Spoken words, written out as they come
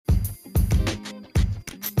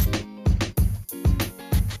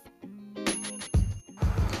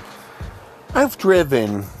I've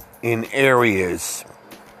driven in areas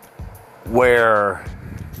where,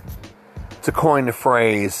 to coin a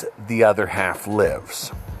phrase, the other half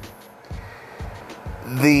lives.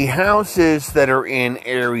 The houses that are in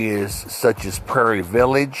areas such as Prairie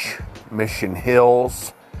Village, Mission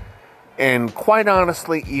Hills, and quite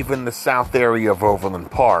honestly, even the south area of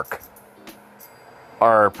Overland Park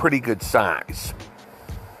are pretty good size.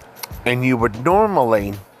 And you would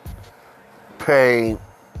normally pay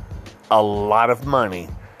a lot of money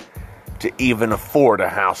to even afford a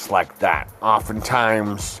house like that.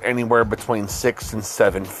 Oftentimes anywhere between 6 and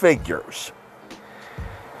 7 figures.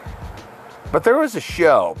 But there is a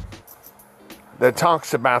show that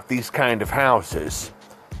talks about these kind of houses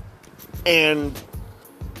and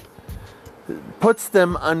puts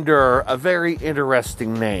them under a very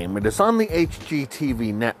interesting name. It is on the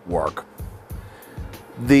HGTV network.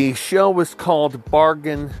 The show is called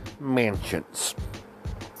Bargain Mansions.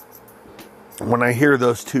 When I hear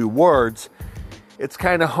those two words, it's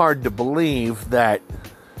kind of hard to believe that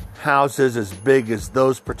houses as big as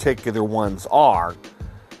those particular ones are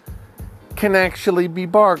can actually be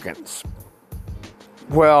bargains.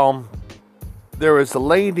 Well, there is a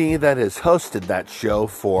lady that has hosted that show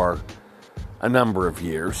for a number of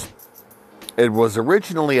years. It was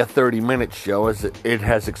originally a 30-minute show, as it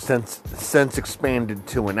has since expanded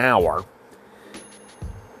to an hour.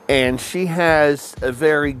 And she has a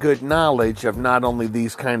very good knowledge of not only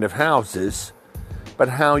these kind of houses, but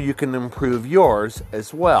how you can improve yours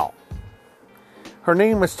as well. Her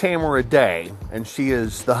name is Tamara Day, and she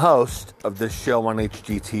is the host of this show on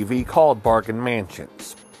HGTV called Bargain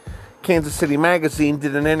Mansions. Kansas City Magazine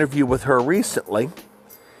did an interview with her recently,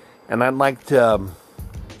 and I'd like to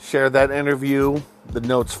share that interview, the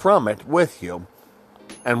notes from it, with you,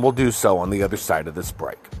 and we'll do so on the other side of this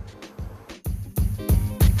break.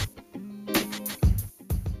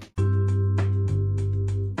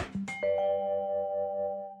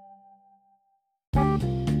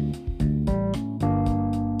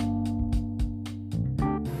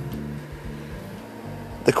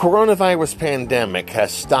 The coronavirus pandemic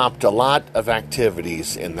has stopped a lot of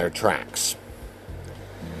activities in their tracks.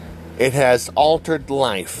 It has altered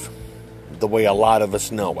life the way a lot of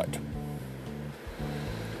us know it.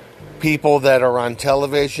 People that are on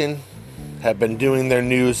television have been doing their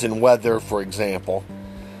news and weather, for example,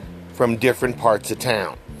 from different parts of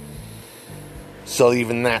town. So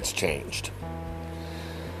even that's changed.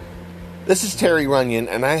 This is Terry Runyon,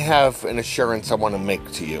 and I have an assurance I want to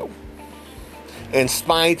make to you. In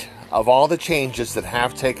spite of all the changes that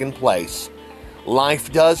have taken place,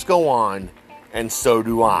 life does go on, and so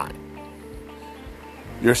do I.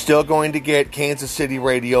 You're still going to get Kansas City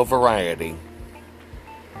Radio Variety,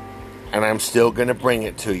 and I'm still going to bring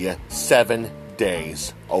it to you 7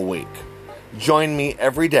 days a week. Join me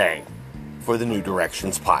every day for the New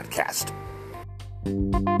Directions podcast.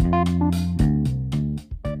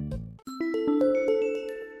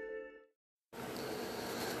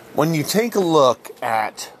 When you take a look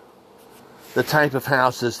at the type of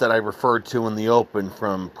houses that I referred to in the open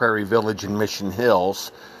from Prairie Village and Mission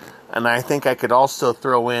Hills, and I think I could also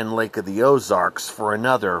throw in Lake of the Ozarks for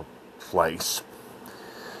another place,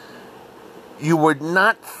 you would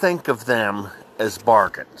not think of them as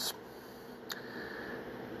bargains.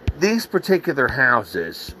 These particular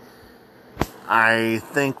houses, I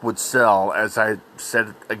think, would sell, as I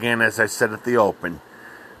said at the open,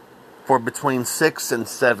 for between 6 and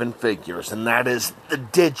 7 figures, and that is the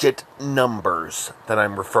digit numbers that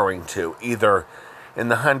I'm referring to, either in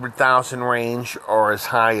the 100,000 range or as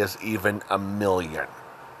high as even $1 million.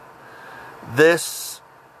 This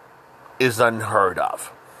is unheard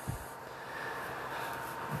of.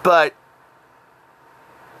 But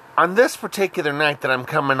on this particular night that I'm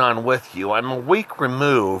coming on with you, I'm a week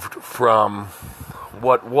removed from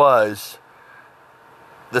what was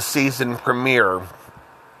the season premiere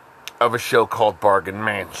of a show called Bargain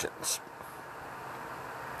Mansions.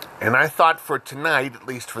 And I thought for tonight, at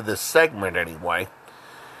least for this segment anyway,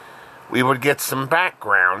 we would get some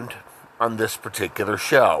background on this particular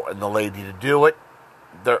show. And the lady to do it,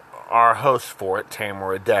 our host for it,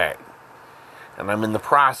 Tamara Day. And I'm in the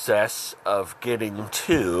process of getting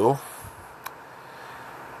to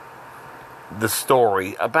the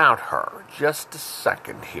story about her. Just a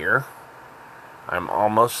second here. I'm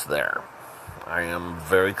almost there. I am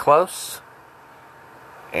very close.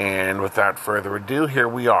 And without further ado, here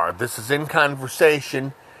we are. This is In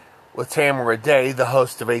Conversation with Tamara Day, the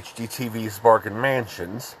host of HGTV's Bargain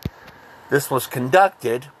Mansions. This was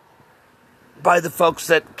conducted by the folks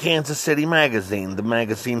at Kansas City Magazine, the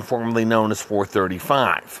magazine formerly known as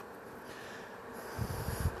 435.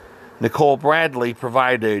 Nicole Bradley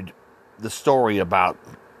provided the story about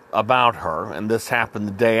her, and this happened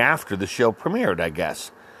the day after the show premiered, I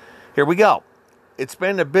guess. Here we go. It's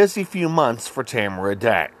been a busy few months for Tamara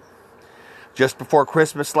Day. Just before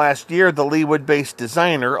Christmas last year, the Leawood-based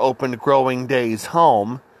designer opened Growing Days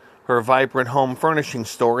Home, her vibrant home furnishing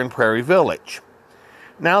store in Prairie Village.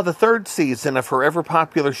 Now the third season of her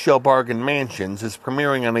ever-popular show Bargain Mansions is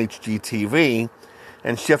premiering on HGTV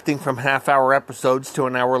and shifting from half-hour episodes to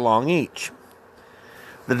an hour long each.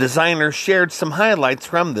 The designer shared some highlights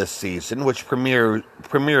from this season, which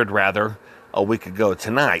premiered a week ago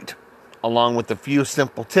tonight, along with a few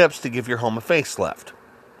simple tips to give your home a facelift.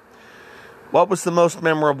 What was the most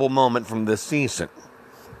memorable moment from this season?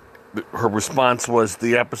 Her response was,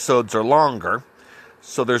 the episodes are longer,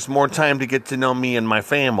 so there's more time to get to know me and my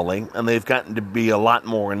family, and they've gotten to be a lot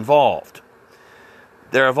more involved.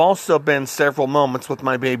 There have also been several moments with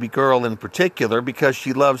my baby girl in particular because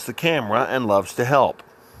she loves the camera and loves to help.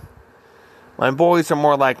 My boys are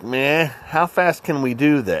more like, meh, how fast can we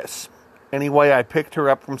do this? Anyway, I picked her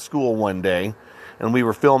up from school one day, and we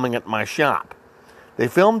were filming at my shop. They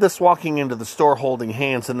filmed us walking into the store holding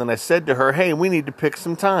hands, and then I said to her, hey, we need to pick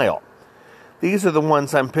some tile. These are the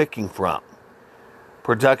ones I'm picking from.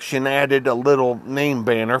 Production added a little name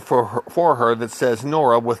banner for her that says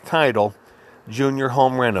Nora with title, Junior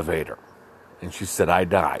Home Renovator. And she said, I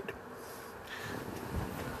died.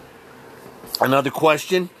 Another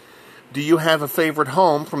question, do you have a favorite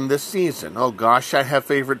home from this season? Oh gosh, I have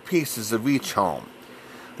favorite pieces of each home.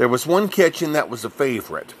 There was one kitchen that was a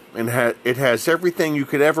favorite, and it has everything you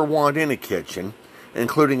could ever want in a kitchen,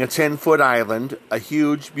 including a 10-foot island, a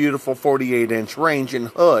huge, beautiful 48-inch range and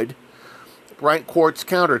hood, bright quartz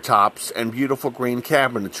countertops, and beautiful green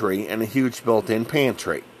cabinetry, and a huge built-in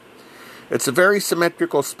pantry. It's a very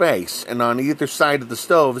symmetrical space, and on either side of the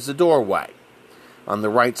stove is a doorway. On the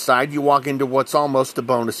right side, you walk into what's almost a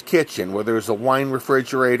bonus kitchen, where there's a wine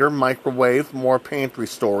refrigerator, microwave, more pantry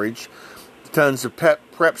storage, tons of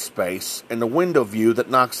prep space, and a window view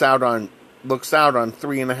that looks out on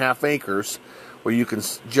 3.5 acres where you can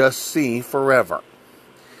just see forever.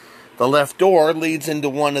 The left door leads into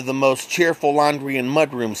one of the most cheerful laundry and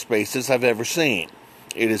mudroom spaces I've ever seen.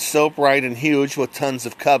 It is so bright and huge with tons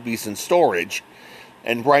of cubbies and storage,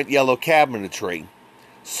 and bright yellow cabinetry,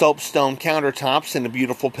 soapstone countertops, and a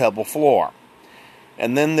beautiful pebble floor.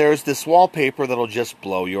 And then there's this wallpaper that'll just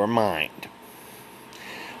blow your mind.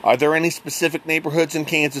 Are there any specific neighborhoods in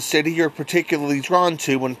Kansas City you're particularly drawn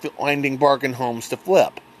to when finding bargain homes to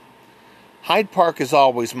flip? Hyde Park is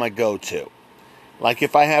always my go-to. Like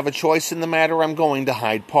if I have a choice in the matter, I'm going to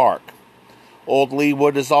Hyde Park. Old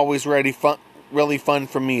Leawood is always really fun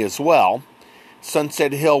for me as well.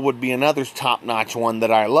 Sunset Hill would be another top-notch one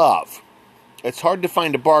that I love. It's hard to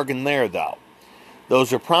find a bargain there, though.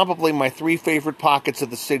 Those are probably my 3 favorite pockets of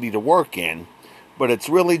the city to work in, but it's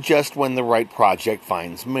really just when the right project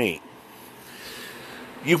finds me.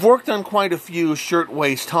 You've worked on quite a few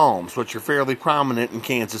shirtwaist homes, which are fairly prominent in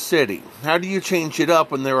Kansas City. How do you change it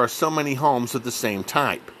up when there are so many homes of the same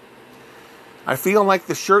type? I feel like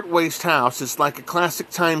the shirtwaist house is like a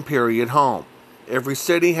classic time period home. Every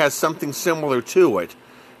city has something similar to it,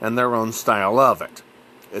 and their own style of it.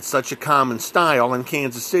 It's such a common style, and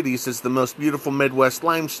Kansas City's is the most beautiful Midwest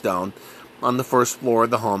limestone on the first floor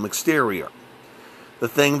of the home exterior. The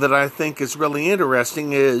thing that I think is really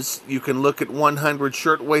interesting is you can look at 100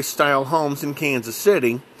 shirtwaist-style homes in Kansas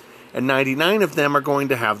City, and 99 of them are going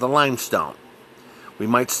to have the limestone. We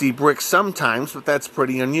might see brick sometimes, but that's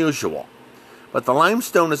pretty unusual. But the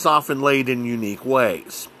limestone is often laid in unique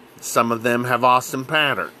ways. Some of them have awesome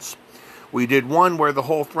patterns. We did one where the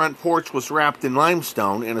whole front porch was wrapped in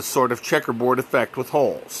limestone in a sort of checkerboard effect with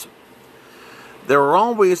holes. There are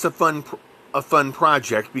always a fun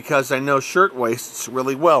project because I know shirtwaists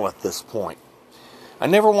really well at this point. I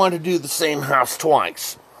never want to do the same house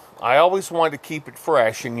twice. I always want to keep it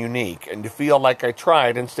fresh and unique and to feel like I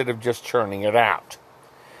tried instead of just churning it out.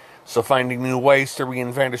 So finding new ways to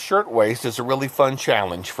reinvent a shirtwaist is a really fun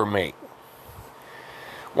challenge for me.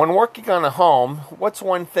 When working on a home, what's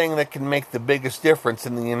one thing that can make the biggest difference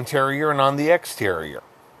in the interior and on the exterior?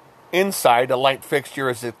 Inside, a light fixture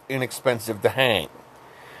is inexpensive to hang.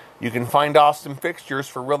 You can find awesome fixtures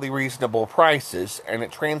for really reasonable prices, and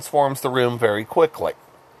it transforms the room very quickly.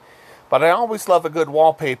 But I always love a good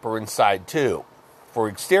wallpaper inside, too. For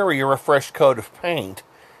exterior, a fresh coat of paint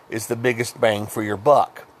is the biggest bang for your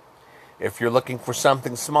buck. If you're looking for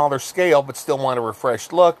something smaller scale but still want a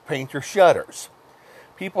refreshed look, paint your shutters.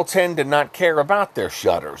 People tend to not care about their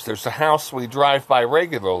shutters. There's a house we drive by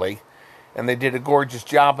regularly, and they did a gorgeous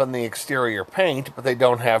job on the exterior paint, but they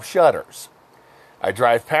don't have shutters. I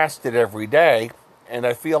drive past it every day, and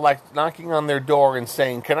I feel like knocking on their door and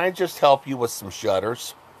saying, "Can I just help you with some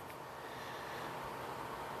shutters?"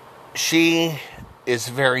 She is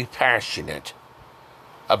very passionate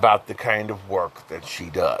about the kind of work that she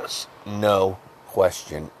does. No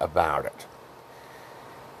question about it.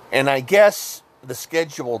 And I guess the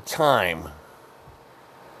scheduled time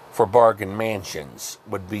for Bargain Mansions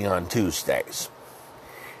would be on Tuesdays.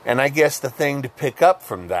 And I guess the thing to pick up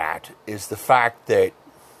from that is the fact that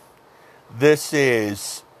this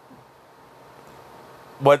is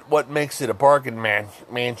what makes it a bargain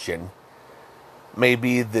mansion may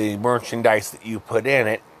be the merchandise that you put in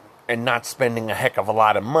it and not spending a heck of a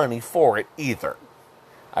lot of money for it either.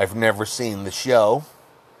 I've never seen the show,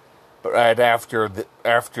 but right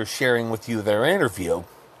after sharing with you their interview,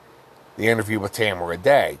 the interview with Tamara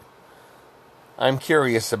Day, I'm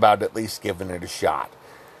curious about at least giving it a shot.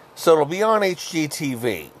 So it'll be on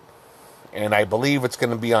HGTV, and I believe it's going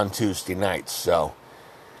to be on Tuesday nights. So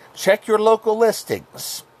check your local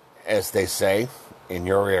listings, as they say, in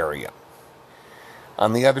your area.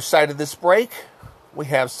 On the other side of this break, we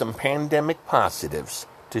have some pandemic positives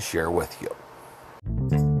to share with you.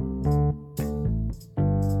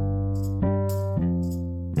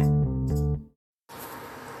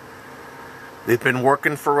 They've been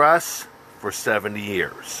working for us for 70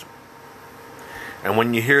 years. And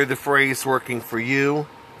when you hear the phrase working for you,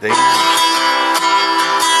 they mean it.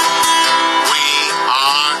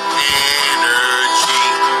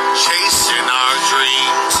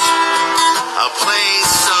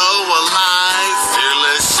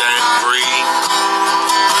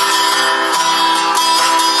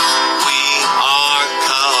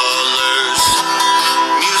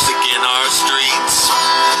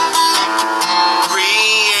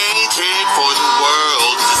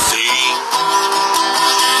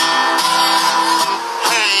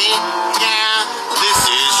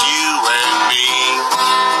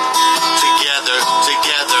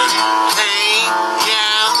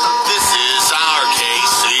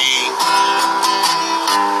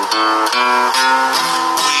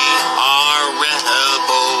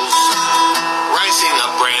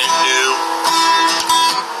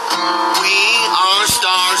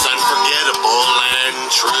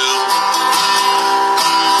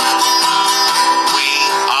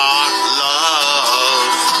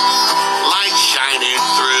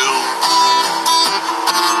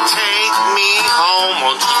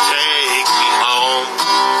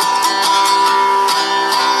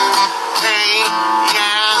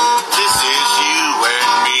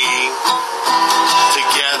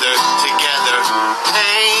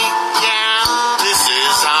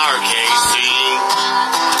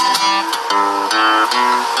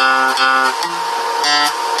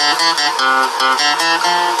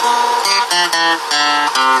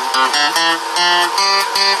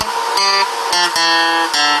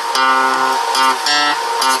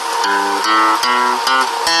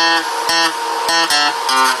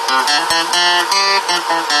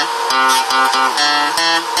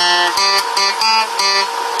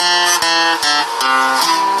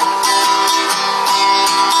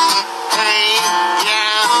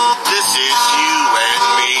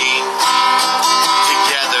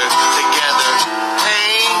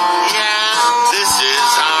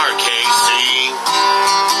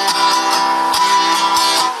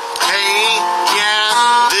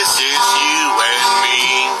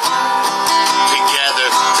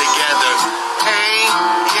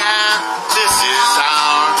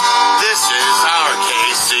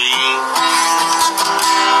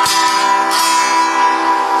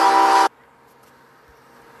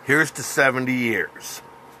 Here's to 70 years,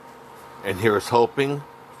 and here's hoping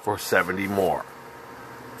for 70 more.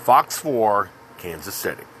 Fox 4, Kansas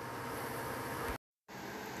City.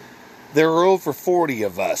 There are over 40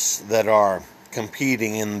 of us that are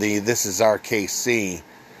competing in the This Is Our KC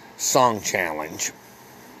Song Challenge.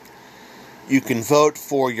 You can vote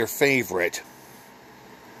for your favorite,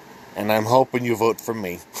 and I'm hoping you vote for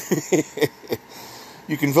me.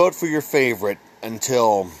 You can vote for your favorite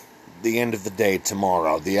until the end of the day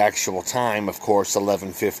tomorrow. The actual time, of course,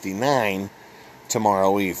 11:59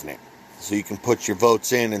 tomorrow evening. So you can put your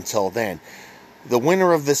votes in until then. The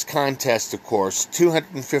winner of this contest, of course,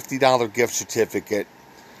 $250 gift certificate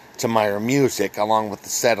to Myra Music, along with the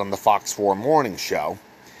set on the Fox 4 Morning Show.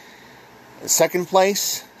 Second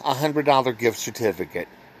place, $100 gift certificate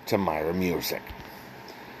to Myra Music.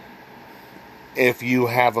 If you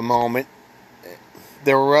have a moment,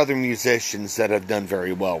 there are other musicians that have done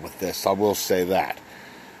very well with this, I will say that.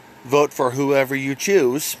 Vote for whoever you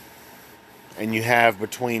choose, and you have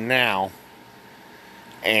between now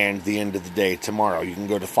and the end of the day tomorrow. You can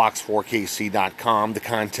go to fox4kc.com, the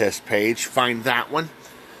contest page, find that one,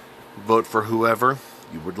 vote for whoever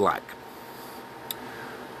you would like.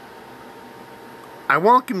 I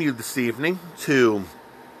welcome you this evening to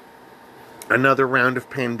another round of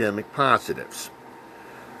pandemic positives,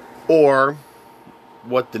 or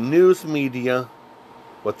what the news media,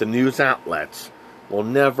 what the news outlets will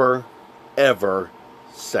never, ever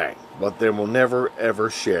say, what they will never, ever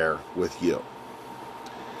share with you.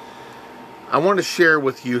 I want to share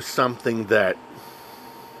with you something that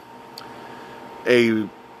a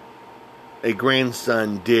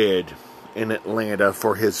grandson did in Atlanta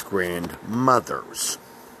for his grandmothers.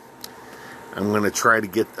 I'm going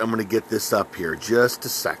to get this up here just a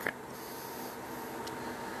second.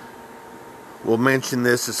 We'll mention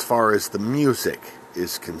this as far as the music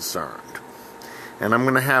is concerned. And I'm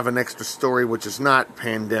going to have an extra story which is not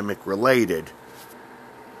pandemic related,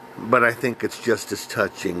 but I think it's just as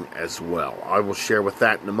touching as well. I will share with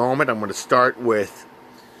that in a moment. I'm going to start with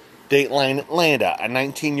Dateline Atlanta. A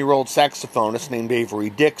 19-year-old saxophonist named Avery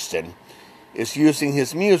Dixon is using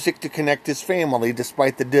his music to connect his family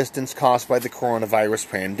despite the distance caused by the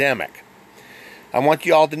coronavirus pandemic. I want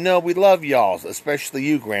you all to know we love y'all, especially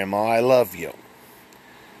you, Grandma. I love you.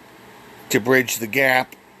 To bridge the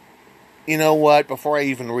gap, you know what? Before I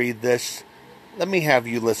even read this, let me have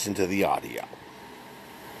you listen to the audio.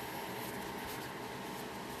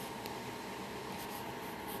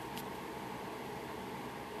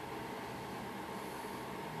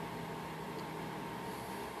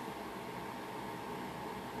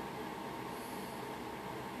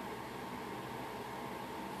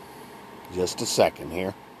 Just a second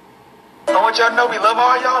here. I want y'all to know we love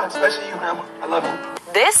all y'all, especially you, Grandma. I love you.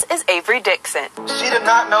 This is Avery Dixon. She did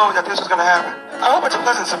not know that this was going to happen. I hope it's a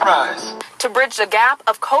pleasant surprise. To bridge the gap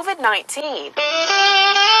of COVID-19,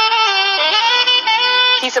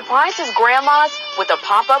 he surprised his grandmas with a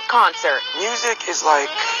pop-up concert. Music is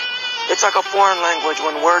it's like a foreign language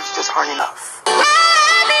when words just aren't enough.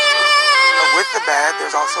 But with the bad,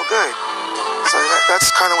 there's also good. So that's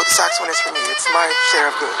kind of what the saxophone is for me. It's my share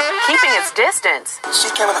of good. Keeping his distance, She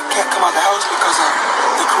can't come out the house because of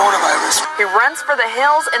the coronavirus. he runs for the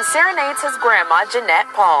hills and serenades his grandma, Jeanette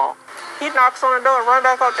Paul. He knocks on the door and run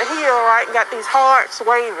back up the hill, right, and got these hearts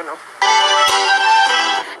waving them.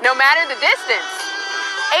 No matter the distance,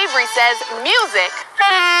 Avery says music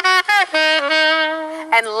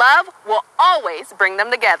and love will always bring them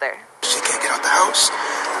together. She can't get out the house.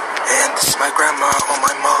 And this is my grandma on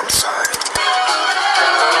my mom's side.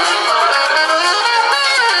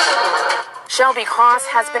 Shelby Cross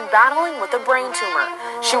has been battling with a brain tumor.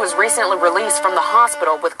 She was recently released from the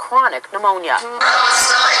hospital with chronic pneumonia. I was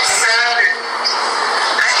so excited.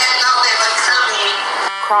 I didn't know they were coming.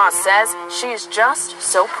 Cross says she is just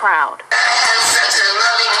so proud. I have such a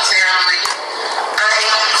loving family.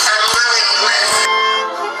 I'm really blessed.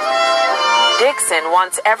 Dixon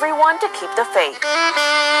wants everyone to keep the faith.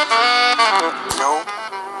 No,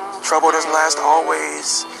 trouble doesn't last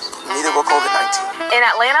always. Neither will COVID-19. In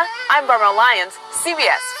Atlanta, I'm Barbara Lyons,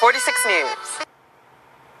 CBS 46 News.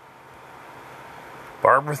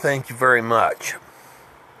 Barbara, thank you very much.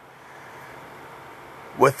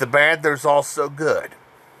 With the bad, there's also good.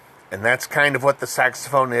 And that's kind of what the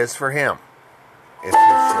saxophone is for him. It's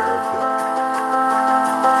his share of good.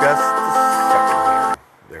 Just a second here.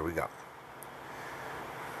 There we go.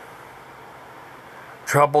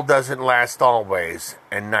 Trouble doesn't last always,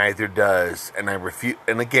 and neither does. And I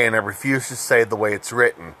refuse to say the way it's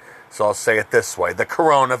written, so I'll say it this way: the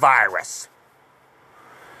coronavirus.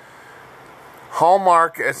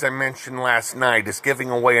 Hallmark, as I mentioned last night, is giving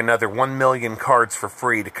away another 1 million cards for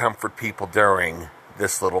free to comfort people during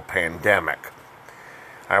this little pandemic.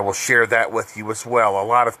 I will share that with you as well. A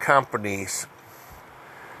lot of companies.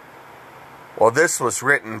 Well, this was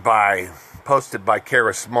posted by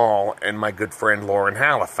Kara Small and my good friend Lauren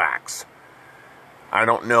Halifax. I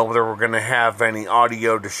don't know whether we're going to have any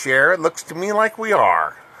audio to share. It looks to me like we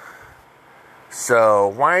are. So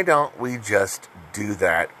why don't we just do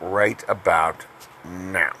that right about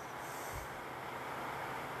now?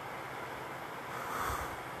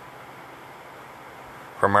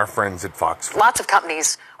 From our friends at Fox. Lots of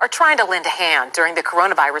companies are trying to lend a hand during the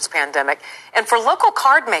coronavirus pandemic. And for local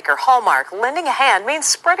card maker Hallmark, lending a hand means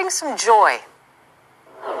spreading some joy.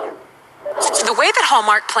 The way that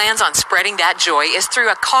Hallmark plans on spreading that joy is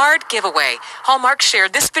through a card giveaway. Hallmark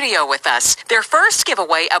shared this video with us. Their first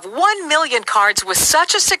giveaway of 1 million cards was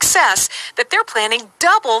such a success that they're planning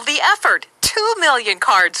double the effort. 2 million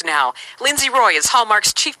cards now. Lindsay Roy is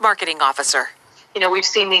Hallmark's Chief Marketing Officer. You know, we've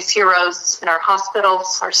seen these heroes in our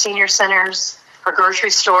hospitals, our senior centers, our grocery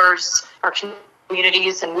stores, our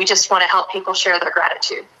communities, and we just want to help people share their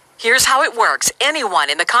gratitude. Here's how it works. Anyone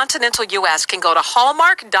in the continental U.S. can go to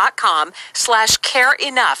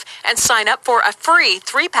hallmark.com/careenough and sign up for a free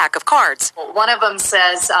 3-pack of cards. One of them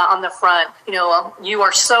says on the front, you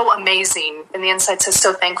are so amazing, and the inside says,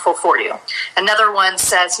 so thankful for you. Another one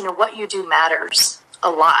says, what you do matters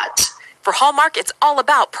a lot. For Hallmark, it's all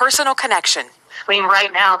about personal connection. I mean,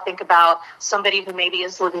 right now, think about somebody who maybe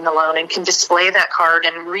is living alone and can display that card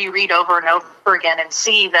and reread over and over again and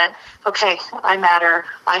see that, okay, I matter.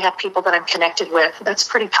 I have people that I'm connected with. That's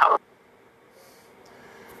pretty powerful.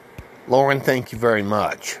 Lauren, thank you very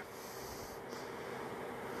much.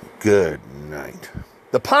 Good night.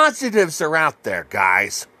 The positives are out there,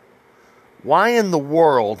 guys. Why in the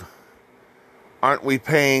world aren't we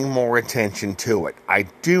paying more attention to it? I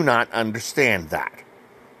do not understand that.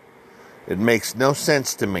 It makes no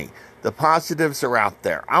sense to me. The positives are out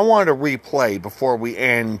there. I want to replay before we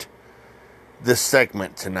end this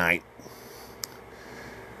segment tonight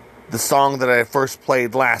the song that I first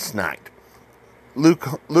played last night.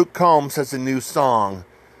 Luke Combs has a new song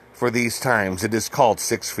for these times. It is called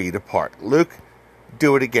 6 Feet Apart. Luke,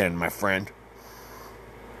 do it again, my friend.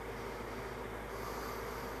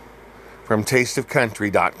 From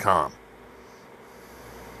tasteofcountry.com.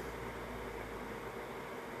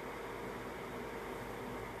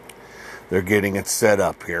 They're getting it set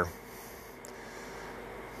up here.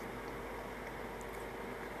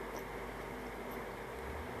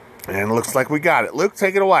 And it looks like we got it. Luke,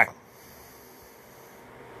 take it away.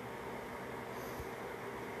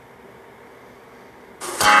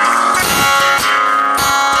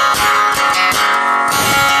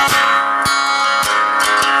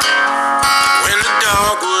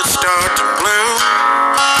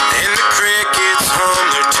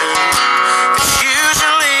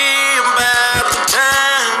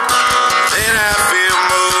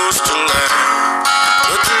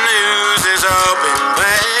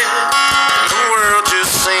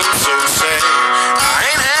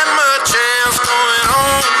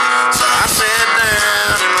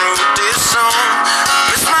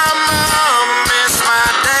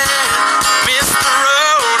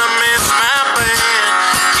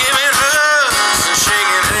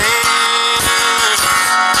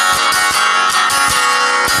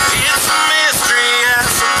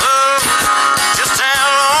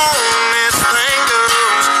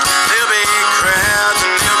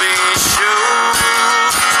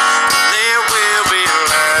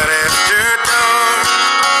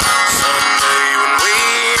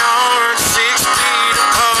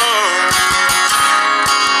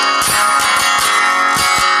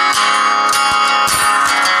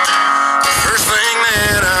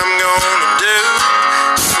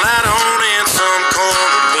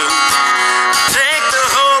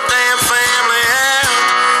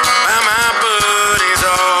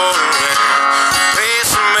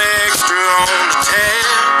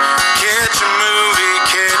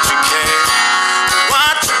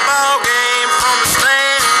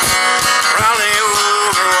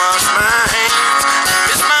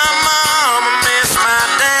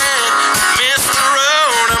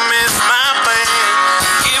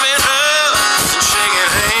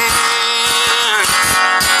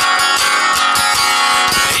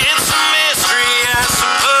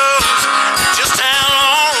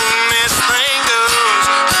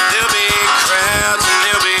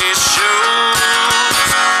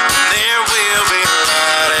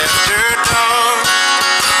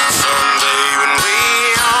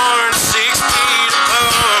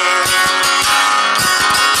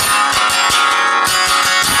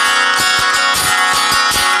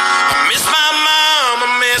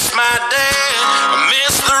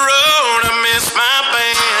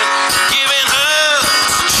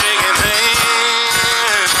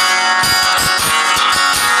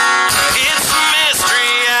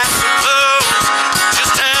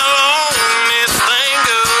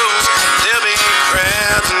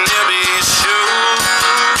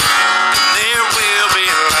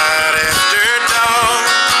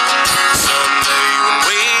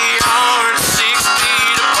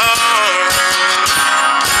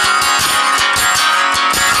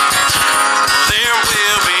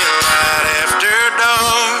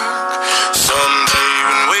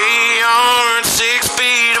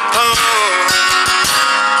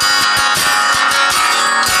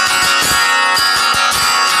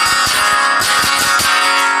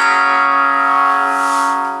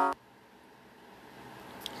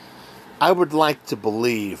 I would like to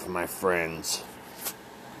believe, my friends,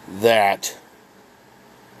 that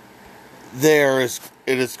it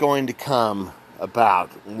is going to come about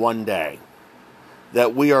one day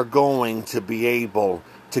that we are going to be able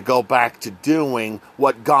to go back to doing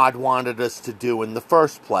what God wanted us to do in the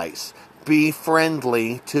first place. Be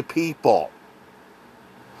friendly to people.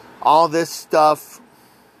 All this stuff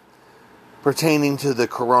pertaining to the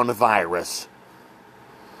coronavirus,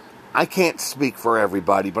 I can't speak for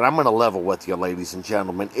everybody, but I'm going to level with you, ladies and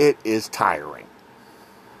gentlemen. It is tiring.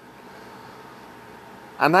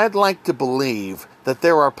 And I'd like to believe that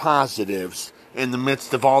there are positives in the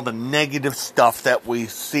midst of all the negative stuff that we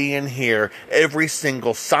see and hear every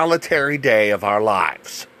single solitary day of our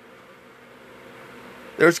lives.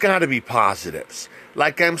 There's got to be positives.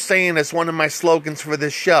 Like I'm saying as one of my slogans for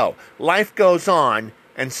this show, life goes on,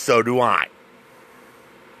 and so do I.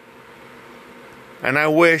 And I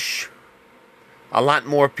wish a lot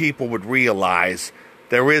more people would realize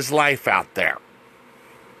there is life out there.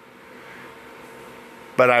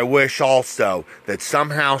 But I wish also that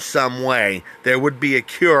somehow, some way, there would be a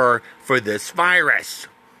cure for this virus.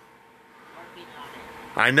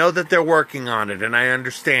 I know that they're working on it, and I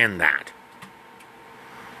understand that.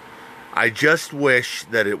 I just wish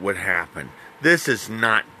that it would happen. This is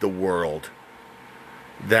not the world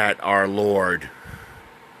that our Lord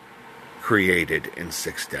created in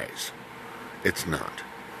 6 days. It's not.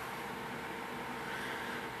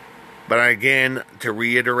 But again, to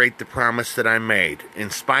reiterate the promise that I made, in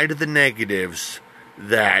spite of the negatives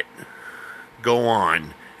that go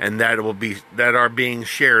on and that are being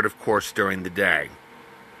shared, of course, during the day,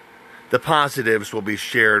 the positives will be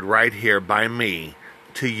shared right here by me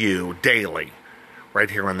to you daily, right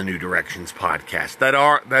here on the New Directions podcast.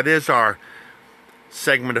 That is our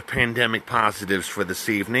segment of Pandemic Positives for this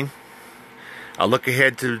evening. I'll look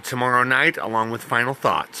ahead to tomorrow night, along with final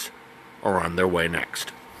thoughts, are on their way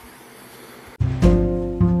next.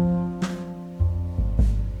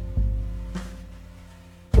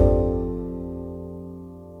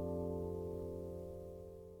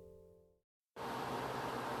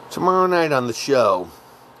 Tomorrow night on the show,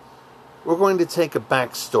 we're going to take a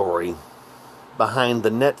backstory behind the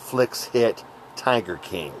Netflix hit Tiger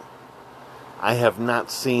King. I have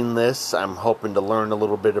not seen this. I'm hoping to learn a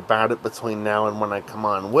little bit about it between now and when I come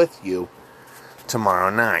on with you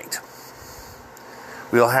tomorrow night.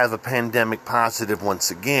 We'll have a pandemic positive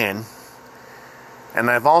once again.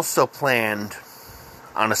 And I've also planned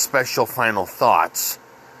on a special final thoughts,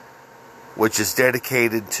 which is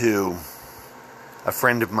dedicated to a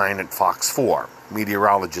friend of mine at Fox 4,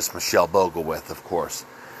 meteorologist Michelle Bogowith, of course.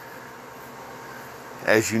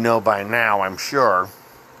 As you know by now, I'm sure,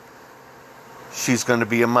 she's going to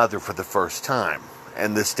be a mother for the first time.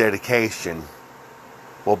 And this dedication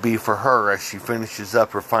will be for her as she finishes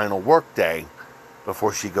up her final workday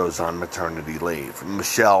before she goes on maternity leave.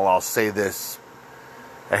 Michelle, I'll say this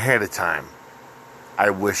ahead of time.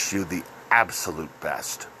 I wish you the absolute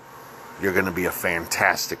best. You're going to be a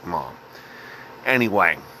fantastic mom.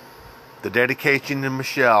 Anyway, the dedication to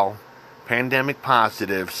Michelle, pandemic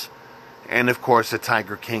positives, and of course a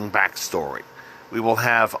Tiger King backstory. We will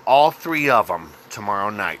have all three of them tomorrow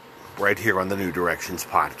night, right here on the New Directions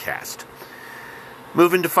podcast.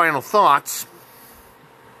 Moving to final thoughts,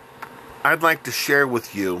 I'd like to share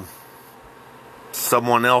with you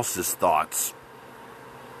someone else's thoughts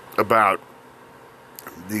about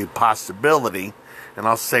the possibility, and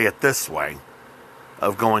I'll say it this way,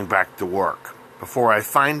 of going back to work. Before I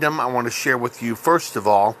find them, I want to share with you, first of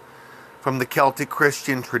all, from the Celtic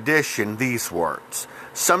Christian tradition, these words.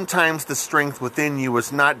 Sometimes the strength within you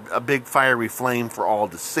is not a big fiery flame for all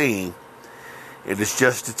to see. It is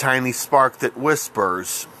just a tiny spark that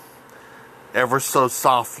whispers, ever so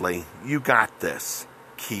softly, you got this.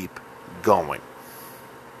 Keep going.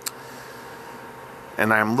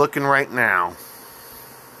 And I'm looking right now.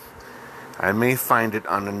 I may find it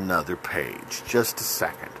on another page. Just a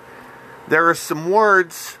second. There are some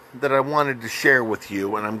words that I wanted to share with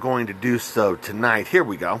you, and I'm going to do so tonight. Here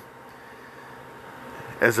we go.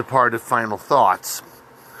 As a part of Final Thoughts,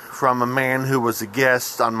 from a man who was a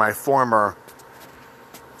guest on my former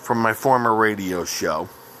radio show,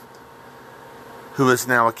 who is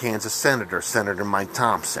now a Kansas senator, Senator Mike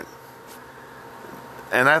Thompson.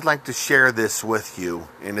 And I'd like to share this with you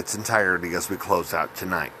in its entirety as we close out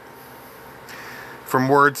tonight. From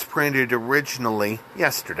words printed originally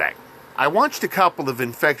yesterday. I watched a couple of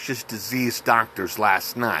infectious disease doctors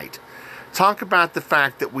last night talk about the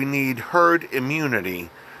fact that we need herd immunity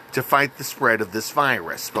to fight the spread of this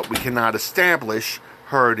virus, but we cannot establish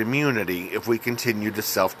herd immunity if we continue to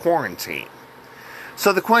self-quarantine.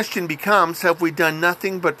 So the question becomes, have we done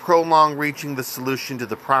nothing but prolong reaching the solution to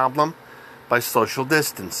the problem by social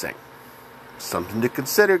distancing? Something to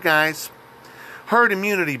consider, guys. Herd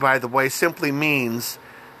immunity, by the way, simply means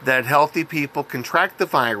that healthy people contract the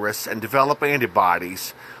virus and develop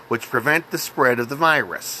antibodies which prevent the spread of the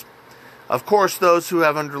virus. Of course, those who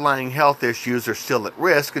have underlying health issues are still at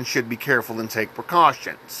risk and should be careful and take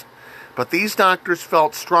precautions. But these doctors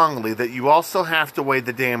felt strongly that you also have to weigh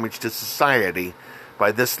the damage to society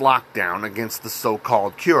by this lockdown against the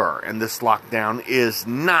so-called cure, and this lockdown is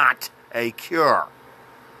not a cure.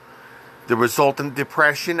 The resultant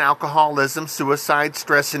depression, alcoholism, suicide,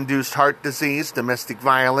 stress-induced heart disease, domestic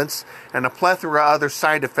violence, and a plethora of other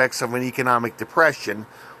side effects of an economic depression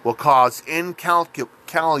will cause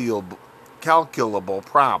incalculable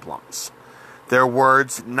problems. Their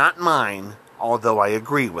words, not mine, although I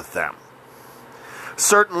agree with them.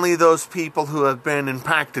 Certainly those people who have been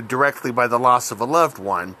impacted directly by the loss of a loved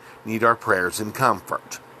one need our prayers and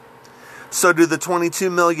comfort. So do the 22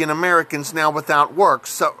 million Americans now without work,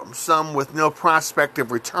 some with no prospect of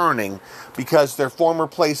returning because their former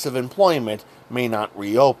place of employment may not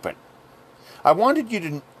reopen. I wanted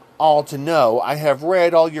you all to know I have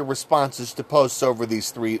read all your responses to posts over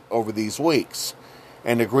these weeks,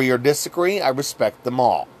 and agree or disagree, I respect them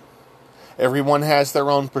all. Everyone has their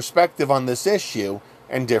own perspective on this issue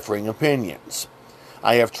and differing opinions.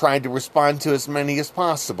 I have tried to respond to as many as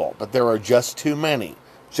possible, but there are just too many.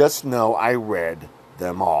 Just know I read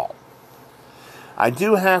them all. I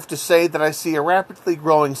do have to say that I see a rapidly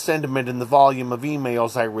growing sentiment in the volume of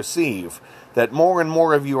emails I receive that more and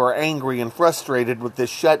more of you are angry and frustrated with this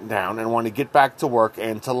shutdown and want to get back to work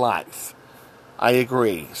and to life. I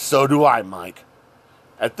agree. So do I, Mike.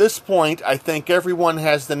 At this point, I think everyone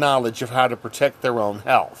has the knowledge of how to protect their own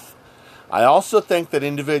health. I also think that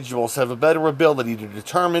individuals have a better ability to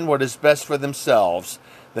determine what is best for themselves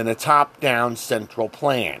than a top-down central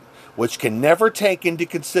plan, which can never take into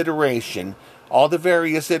consideration all the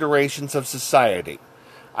various iterations of society.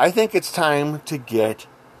 I think it's time to get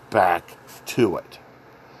back to it.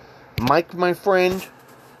 Mike, my friend,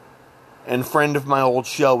 and friend of my old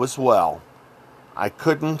show as well, I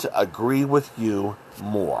couldn't agree with you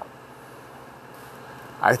more.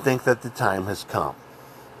 I think that the time has come.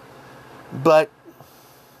 But,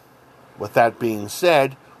 with that being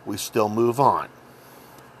said, we still move on.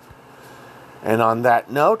 And on that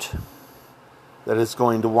note, that is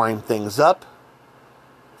going to wind things up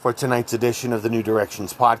for tonight's edition of the New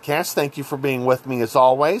Directions podcast. Thank you for being with me as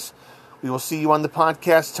always. We will see you on the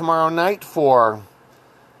podcast tomorrow night for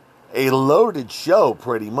a loaded show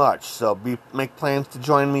pretty much. So make plans to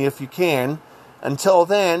join me if you can. Until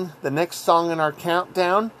then, the next song in our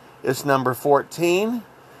countdown is number 14.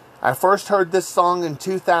 I first heard this song in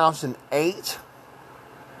 2008.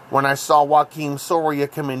 When I saw Joakim Soria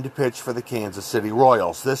come in to pitch for the Kansas City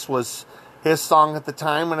Royals. This was his song at the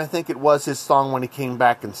time, and I think it was his song when he came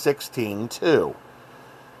back in 2016, too.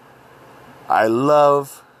 I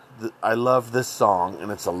love this song,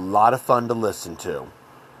 and it's a lot of fun to listen to.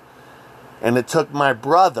 And it took my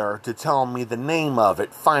brother to tell me the name of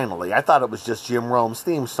it, finally. I thought it was just Jim Rome's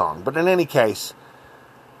theme song. But in any case,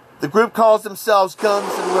 the group calls themselves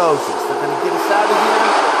Guns N' Roses. They're going to get us out of here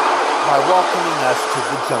by welcoming us to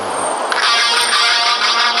the jungle.